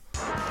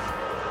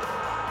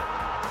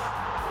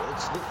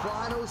The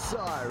final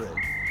siren.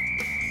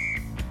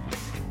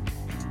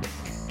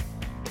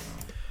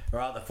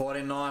 Right, the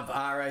 49th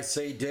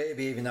RAC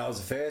Derby, even though it was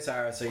the first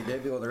RAC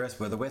Derby, all the rest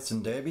were the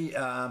Western Derby.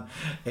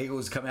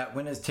 Eagles come out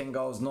winners, 10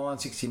 goals,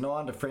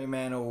 9.69 to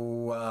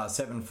Fremantle,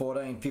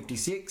 7.14,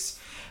 56.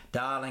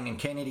 Darling and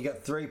Kennedy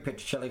got 3,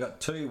 Petrocelli got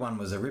 2, 1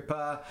 was a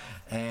ripper.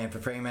 And for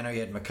Fremantle,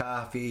 you had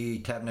McCarthy,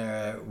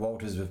 Tabner,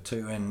 Walters with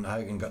 2, and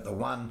Hogan got the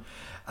 1.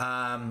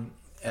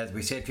 As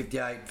we said,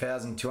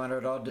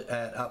 58,200 odd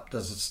at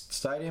Optus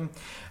Stadium.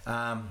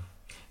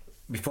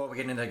 Before we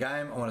get into the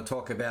game, I want to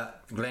talk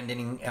about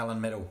Glendinning Allen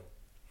Medal.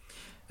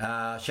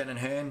 Shannon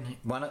Hearn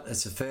won it.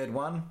 It's the third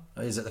one.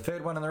 Is it the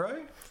third one in a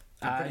row?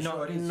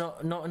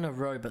 Not in a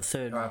row, but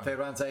third one. Right, third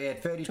one. So he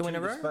had 32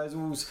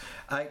 disposals,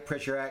 8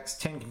 pressure acts,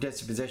 10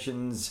 contested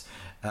possessions,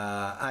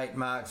 8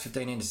 marks,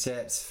 15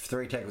 intercepts,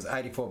 3 tackles,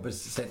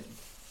 84%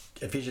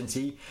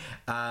 efficiency.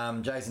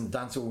 Jason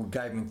Dunsell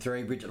gave him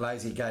 3, Bridget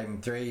Lacy gave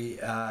him 3,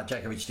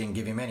 Jakovic didn't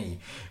give him any,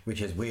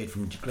 which is weird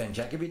from Glenn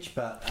Jakovic,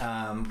 but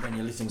when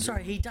you listen to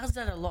he does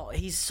that a lot.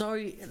 He's so,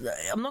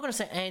 I'm not going to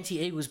say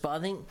anti-Eagles, but I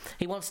think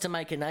he wants to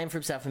make a name for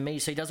himself in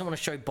media, so he doesn't want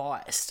to show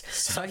biased.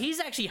 So he's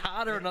actually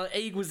harder on the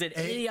Eagles than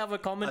any other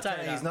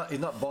commentator. He's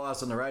not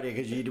biased on the radio,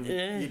 because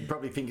you'd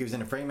probably think he was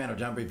in a Fremantle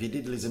jumper if you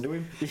did listen to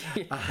him.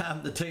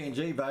 The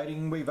TNG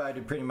voting, we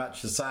voted pretty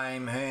much the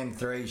same. Hearn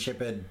 3,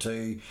 Shepherd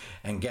 2,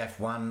 and Gaff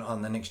 1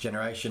 on the Next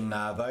Generation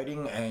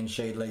voting, and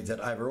she leads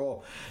it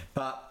overall.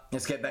 But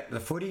let's get back to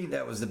the footy.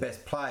 That was the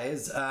best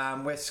players.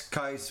 West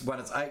Coast won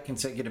its 8th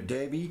consecutive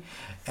derby,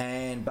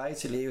 and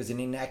basically it was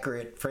an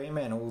inaccurate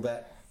Fremantle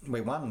that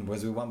we won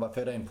by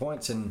 13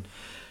 points, and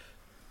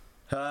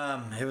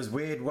it was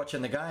weird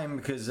watching the game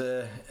because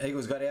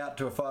Eagles got out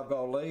to a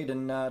 5-goal lead,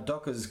 and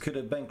Dockers could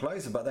have been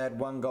closer, but they had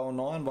 1 goal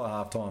 9 by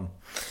half time.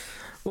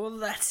 Well,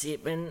 that's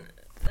it, and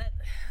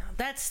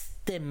that's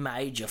their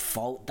major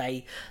fault.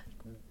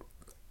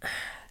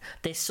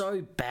 They're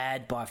so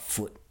bad by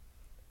foot.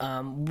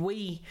 Now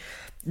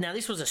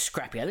this was a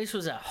scrappier. This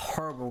was a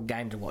horrible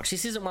game to watch.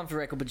 This isn't one for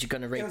record, but you're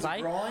going to replay.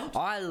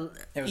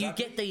 You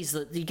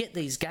get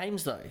these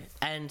games though,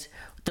 and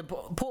the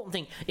important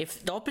thing,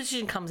 if the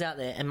opposition comes out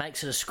there and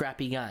makes it a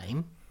scrappy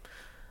game,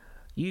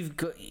 you've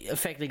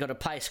effectively got to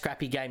play a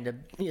scrappy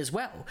game as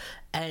well,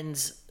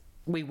 and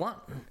we won.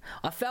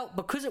 I felt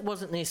because it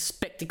wasn't this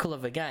spectacle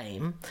of a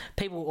game,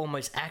 people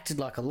almost acted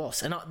like a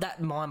loss, and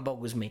that mind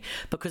boggles me,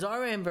 because I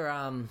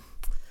remember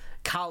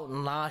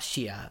Carlton last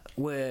year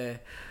were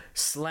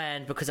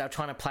slammed because they were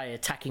trying to play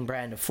attacking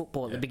brand of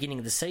football at the beginning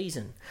of the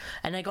season,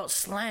 and they got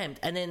slammed,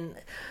 and then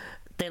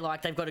they're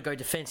like, they've got to go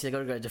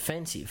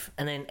defensive,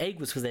 and then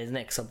Eagles was their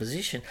next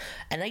opposition,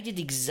 and they did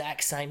the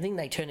exact same thing.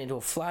 They turned into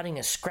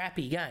a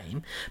scrappy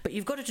game, but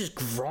you've got to just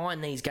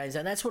grind these games,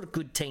 and that's what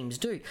good teams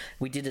do.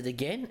 We did it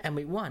again, and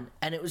we won,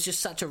 and it was just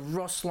such a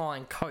Ross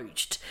Lyon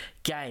coached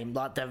game,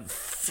 like the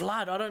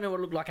flood. I don't know what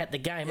it looked like at the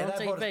game on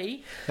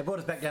TV. They brought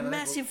us back down.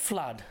 Massive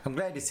flood. I'm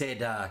glad you said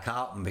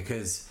Carlton,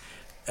 because,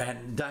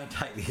 and don't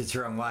take this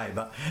the wrong way,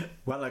 but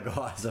one of the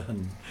guys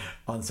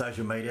on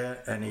social media,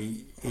 and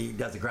he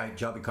does a great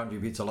job, he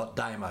contributes a lot,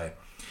 Damo.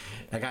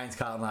 Against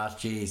Carlton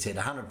last year, he said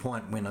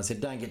 100-point win. I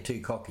said, don't get too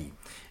cocky.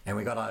 And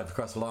we got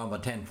across the line by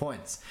 10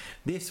 points.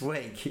 This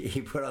week,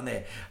 he put on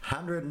there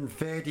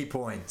 130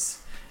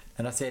 points.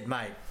 And I said,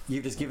 mate,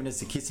 you've just given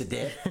us a kiss of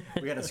death.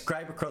 We're going to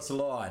scrape across the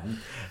line.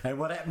 And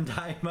what happened,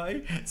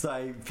 Damo?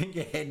 So think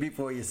your head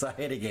before you say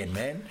it again,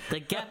 man. The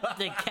gap.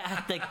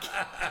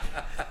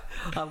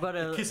 I've got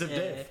a kiss of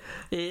death.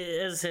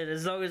 As I said,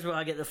 as long as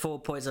I get the 4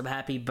 points, I'm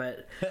happy.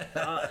 But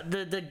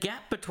the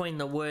gap between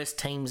the worst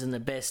teams and the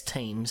best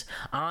teams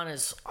aren't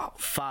as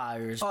far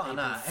as people think.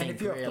 And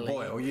if you're off the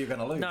boil, you're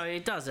going to lose. No,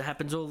 it does. It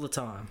happens all the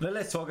time. Now,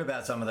 let's talk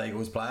about some of the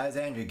Eagles players.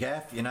 Andrew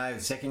Gaff,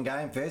 second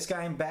game, first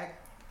game back.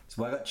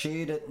 So I got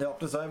cheered at the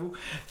Optus Oval.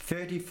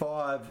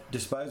 35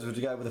 disposals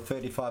to go with the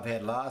 35 he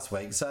had last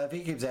week. So if he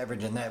keeps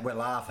averaging that, we're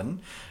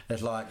laughing.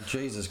 It's like,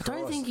 Jesus Christ.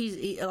 I don't think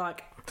he's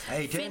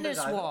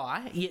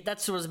fitness-wise. Yeah,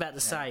 that's what I was about to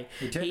say.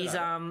 He's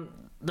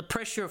the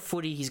pressure of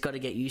footy he's got to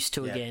get used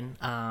to again.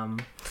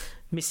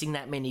 Missing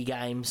that many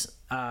games.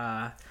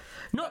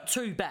 Not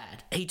too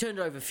bad. He turned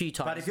it over a few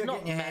times. But if you're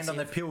getting your hand on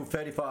the pill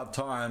 35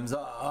 times,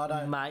 I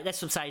don't... Mate,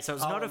 that's what I'm saying. So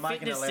it's not a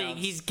fitness thing.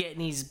 He's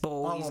getting his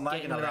ball. He's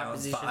getting the right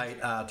position.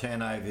 For 8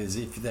 turnovers,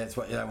 if that's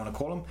what you don't want to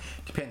call them.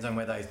 Depends on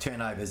where those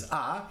turnovers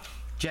are.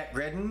 Jack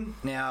Redden.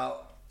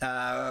 Now,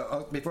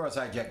 before I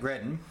say Jack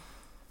Redden,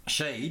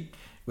 Sheed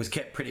was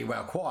kept pretty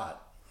well quiet.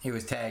 He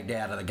was tagged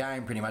out of the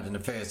game pretty much in the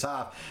first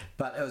half.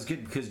 But it was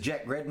good because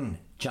Jack Redden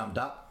jumped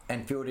up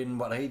and filled in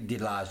what he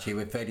did last year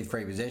with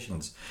 33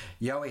 possessions.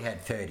 Yowie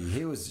had 30.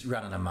 He was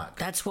running amok.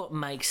 That's what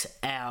makes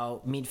our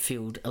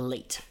midfield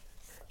elite.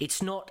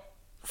 It's not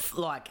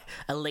like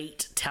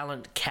elite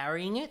talent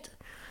carrying it.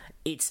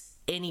 It's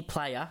any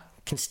player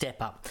can step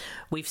up.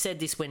 We've said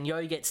this when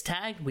Yo gets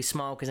tagged, we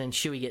smile because then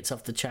Shuey gets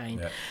off the chain.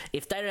 Yeah.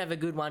 If they don't have a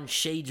good one,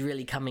 Sheed's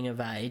really coming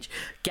of age.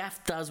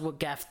 Gaff does what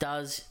Gaff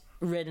does.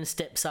 Redden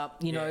steps up.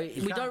 You know,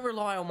 we don't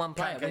rely on one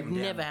player. We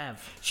never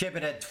have.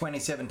 Shepherd had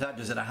 27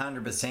 touches at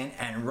 100%,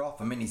 and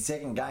Rotham in his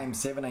second game,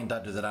 17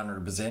 touches at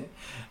 100%.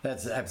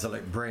 That's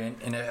absolutely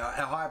brilliant. In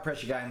a high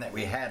pressure game that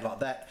we had like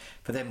that,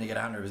 for them to get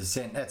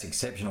 100%, that's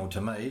exceptional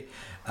to me.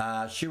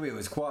 Shuey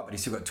was quiet, but he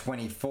still got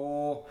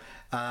 24.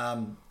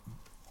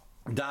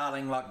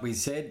 Darling, like we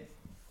said,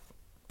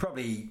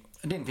 probably...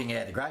 I didn't think he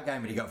had a great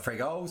game, but he got 3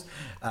 goals.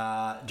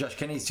 Josh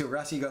Kenny, still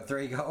rusty, got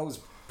 3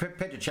 goals.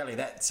 Petrocelli,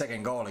 that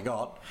second goal he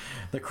got,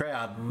 the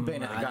crowd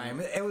being at the game,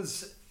 it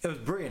was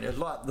brilliant. It was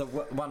like the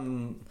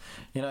one,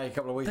 a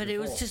couple of weeks before. But it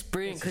was just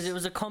brilliant because it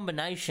was a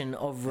combination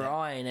of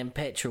Ryan and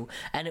Petrel,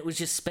 and it was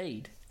just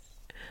speed.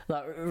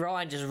 Like,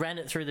 Ryan just ran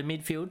it through the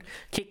midfield,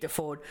 kicked it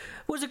forward.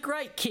 It was a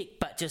great kick,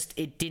 but just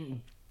it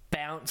didn't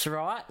bounce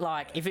right.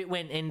 Like, if it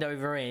went end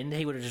over end,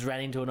 he would have just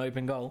ran into an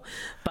open goal.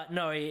 But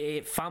no,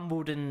 it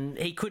fumbled, and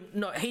he couldn't.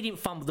 No, he didn't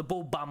fumble. The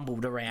ball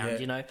bumbled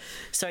around,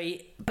 So,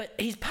 but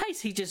his pace,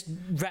 he just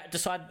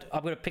decided,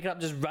 I'm going to pick it up,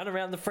 just run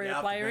around the free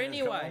player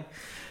anyway.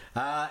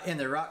 In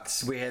the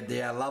rucks, we had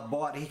the Love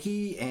Bite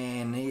Hickey,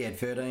 and he had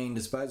 13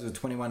 disposals with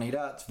 21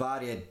 hit-outs.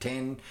 Vardy had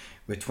 10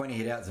 with 20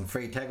 hit-outs and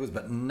 3 tackles,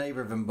 but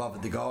neither of them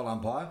bothered the goal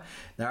umpire.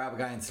 They're up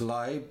against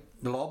Lob.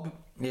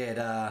 He had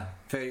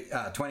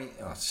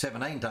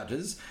 17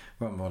 touches,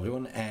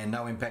 and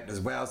no impact as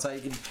well. So you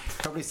can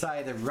probably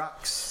say the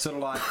rucks sort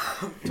of like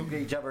took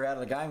each other out of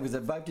the game because they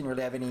both didn't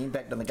really have any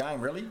impact on the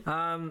game, really.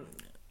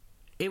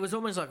 It was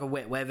almost like a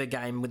wet weather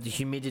game with the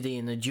humidity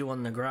and the dew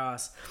on the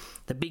grass.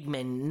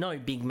 No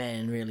big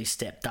man really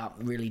stepped up,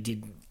 really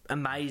did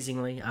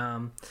amazingly.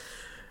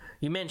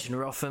 You mentioned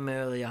Rotham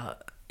earlier.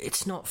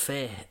 It's not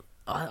fair.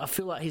 I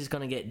feel like he's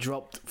going to get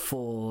dropped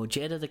for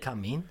Jeddah to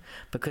come in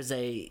because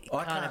they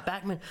can't have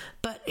backman.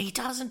 But he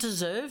doesn't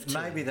deserve to.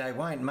 Maybe they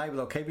won't. Maybe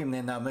they'll keep him,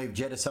 then they'll move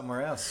Jeddah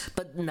somewhere else.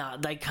 But no,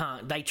 they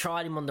can't. They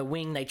tried him on the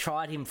wing. They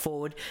tried him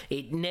forward.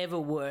 It never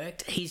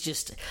worked. He's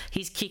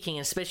kicking,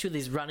 especially with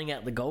his running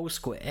out the goal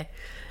square.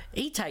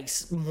 He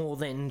takes more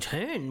than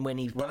turn when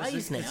he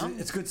plays now.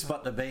 It's a good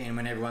spot to be in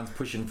when everyone's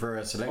pushing for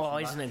a selection. Oh,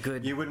 isn't it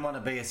good? You wouldn't want to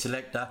be a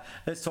selector.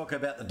 Let's talk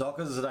about the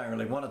Dockers. I don't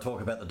really want to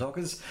talk about the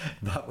Dockers,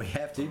 but we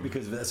have to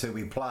because that's who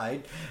we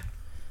played.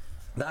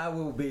 They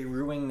will be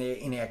ruining their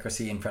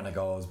inaccuracy in front of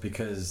goals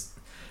because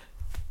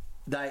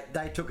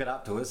they took it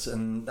up to us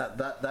and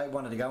they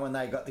wanted to go and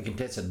they got the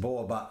contested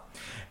ball, but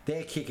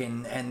their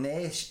kicking and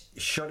their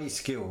shoddy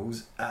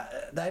skills,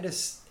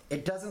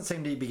 it doesn't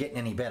seem to be getting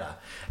any better.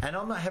 And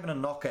I'm not having a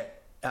knock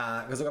at,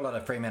 because I've got a lot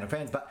of Fremantle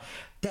fans, but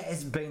that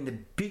has been the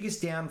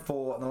biggest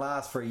downfall in the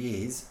last 3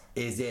 years,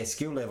 is their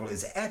skill level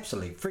is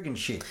absolutely friggin'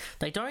 shit.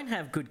 They don't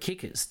have good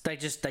kickers. They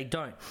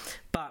don't.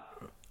 But,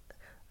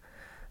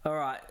 all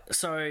right,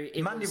 so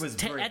Monday was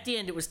at the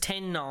end it was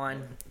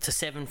 10-9 to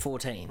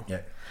 7-14. Yeah.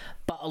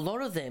 But a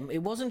lot of them, it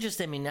wasn't just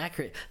them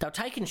inaccurate. They were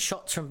taking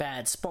shots from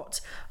bad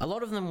spots. A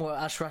lot of them were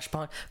rush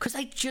behind because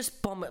they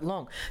just bomb it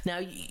long. Now,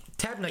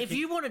 if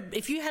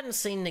you hadn't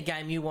seen the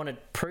game, you wanted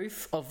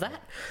proof of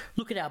that.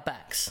 Look at our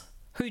backs.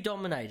 Who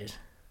dominated?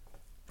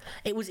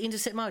 It was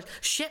intercept marks.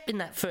 Shep in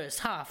that first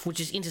half, which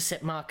is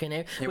intercept mark in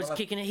there, was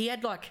kicking it. He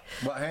had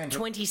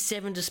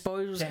 27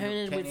 disposals.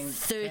 Hernan with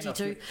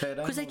 32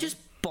 because they just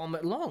bomb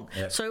it long.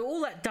 Yep. So all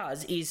that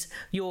does is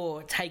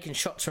you're taking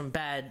shots from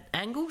bad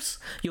angles,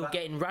 you're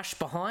getting rushed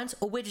behinds,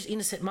 or we're just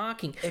intercept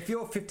marking. If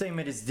you're 15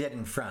 metres dead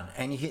in front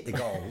and you hit the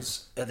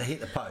goals, they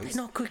hit the post,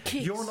 they're not good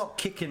kicks. You're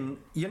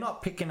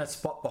not picking a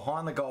spot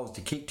behind the goals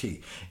to kick to.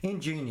 In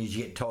juniors,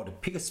 you get told to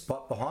pick a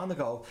spot behind the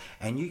goal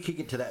and you kick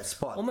it to that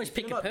spot. Almost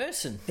pick a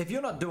person. If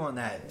you're not doing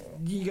that,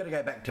 you got to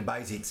go back to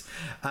basics.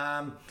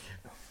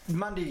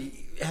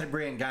 Mundy had a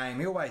brilliant game.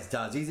 He always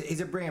does.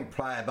 He's a brilliant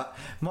player. But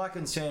my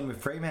concern with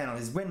Fremantle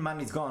is when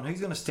Mundy's gone, who's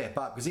going to step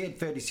up? Because he had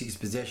 36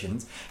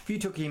 possessions. If you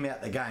took him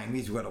out the game,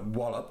 he's got it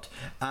walloped.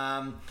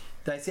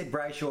 They said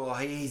Brayshaw,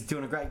 he's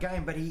doing a great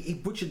game, but he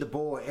butchered the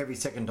ball every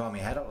second time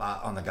he had it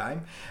on the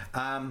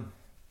game.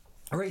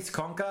 Reece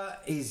Conker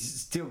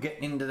is still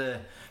getting into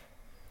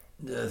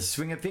the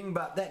swing of thing,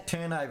 but that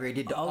turnover he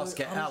did to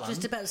Oscar Allen. I was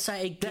just about to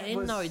say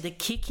again, though, the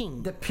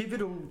kicking. The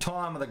pivotal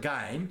time of the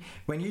game,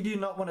 when you do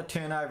not want to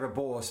turn over a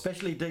ball,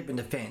 especially deep in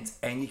defence,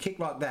 and you kick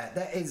like that,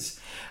 that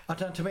is,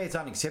 to me, it's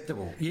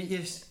unacceptable.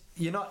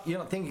 You're not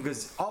thinking,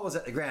 because I was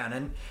at the ground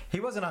and he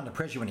wasn't under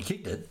pressure when he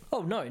kicked it.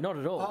 Oh, no, not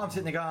at all. I'm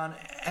sitting there going,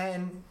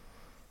 and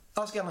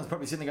Oscar Allen's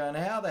probably sitting there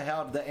going, how the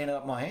hell did that end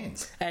up in my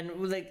hands? And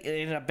it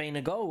ended up being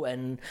a goal,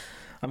 and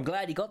I'm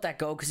glad he got that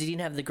goal because he didn't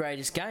have the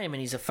greatest game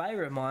and he's a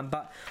favourite of mine.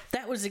 But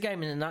that was the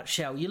game in a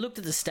nutshell. You looked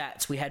at the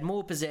stats. We had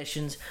more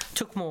possessions,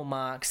 took more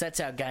marks.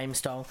 That's our game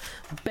style.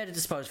 Better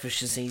disposal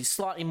efficiency,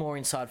 slightly more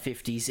inside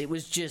 50s. It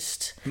was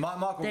just...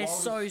 they're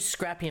so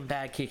scrappy and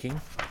bad kicking.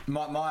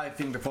 My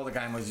thing before the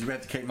game was you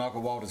had to keep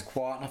Michael Walters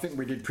quiet, and I think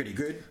we did pretty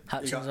good.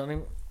 Hutchins on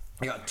him.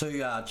 He got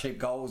 2 cheap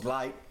goals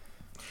late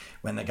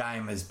when the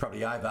game is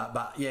probably over.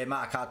 But yeah,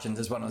 Mark Hutchins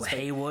is one of the...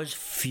 He was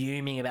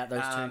fuming about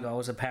those 2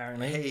 goals,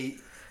 apparently.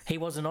 he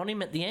wasn't on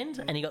him at the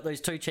end, and he got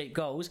those 2 cheap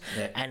goals.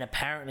 Yeah. And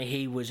apparently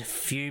he was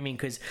fuming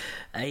because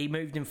he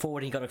moved him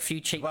forward. He got a few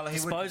cheap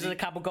disposals, a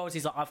couple goals.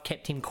 He's like, I've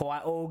kept him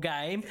quiet all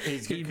game.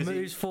 He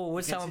moves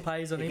forward. Someone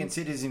pays on him. He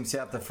considers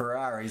himself the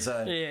Ferrari.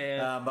 So,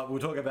 but we'll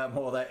talk about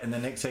more of that in the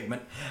next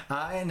segment.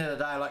 End of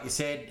the day, like you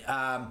said.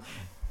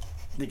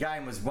 The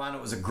game was won.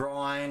 It was a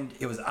grind.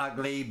 It was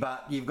ugly,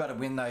 but you've got to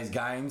win those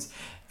games.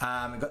 We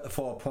got the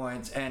 4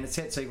 points, and it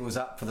sets Eagles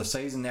up for the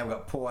season. Now we've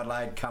got Port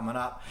Adelaide coming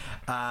up.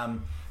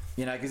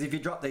 Because if you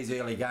drop these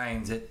early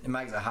games, it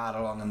makes it hard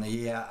along in the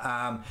year.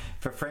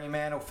 For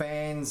Fremantle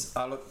fans,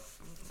 I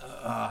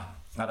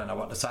don't know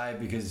what to say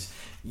because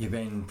you've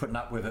been putting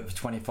up with it for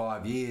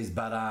 25 years.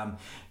 But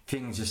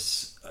things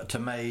just, to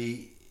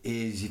me,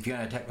 is if you're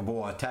going to attack the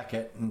ball, attack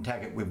it and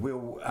attack it with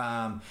will.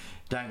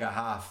 Don't go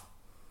half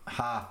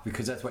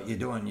because that's what you're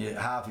doing.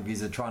 Half of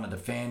you are trying to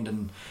defend,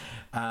 and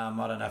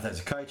I don't know if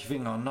that's a coach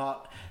thing or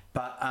not,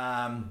 but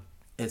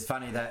it's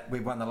funny that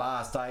we've won the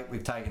last 8.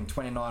 We've taken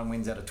 29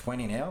 wins out of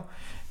 20 now,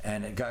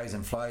 and it goes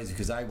and flows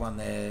because they won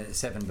their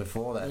 7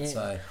 before that. Yeah.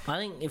 So I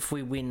think if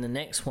we win the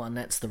next one,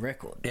 that's the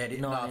record. Yeah,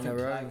 9 in a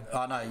row.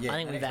 I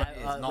think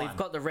we've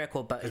got the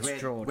record, but it's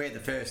drawn. We're the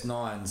first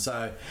 9.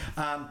 So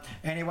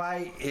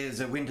anyway, it's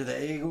a win to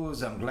the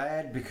Eagles. I'm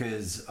glad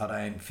because I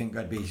don't think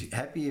I'd be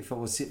happy if I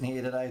was sitting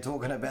here today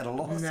talking about a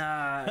loss.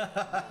 No,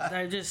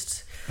 they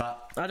just.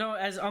 But I don't.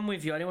 As I'm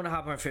with you, I don't want to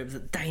harp on it,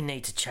 but they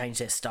need to change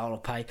their style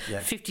of play. Yeah.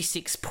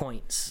 56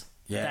 points.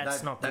 Yeah,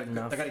 that's not good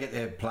enough. They've got to get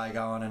their play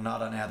going, and I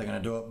don't know how they're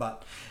going to do it,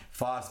 but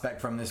Five's back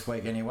from this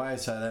week anyway,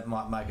 so that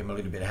might make them a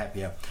little bit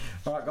happier.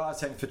 All right,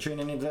 guys, thanks for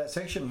tuning into that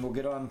section. We'll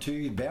get on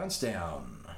to Bounce Down.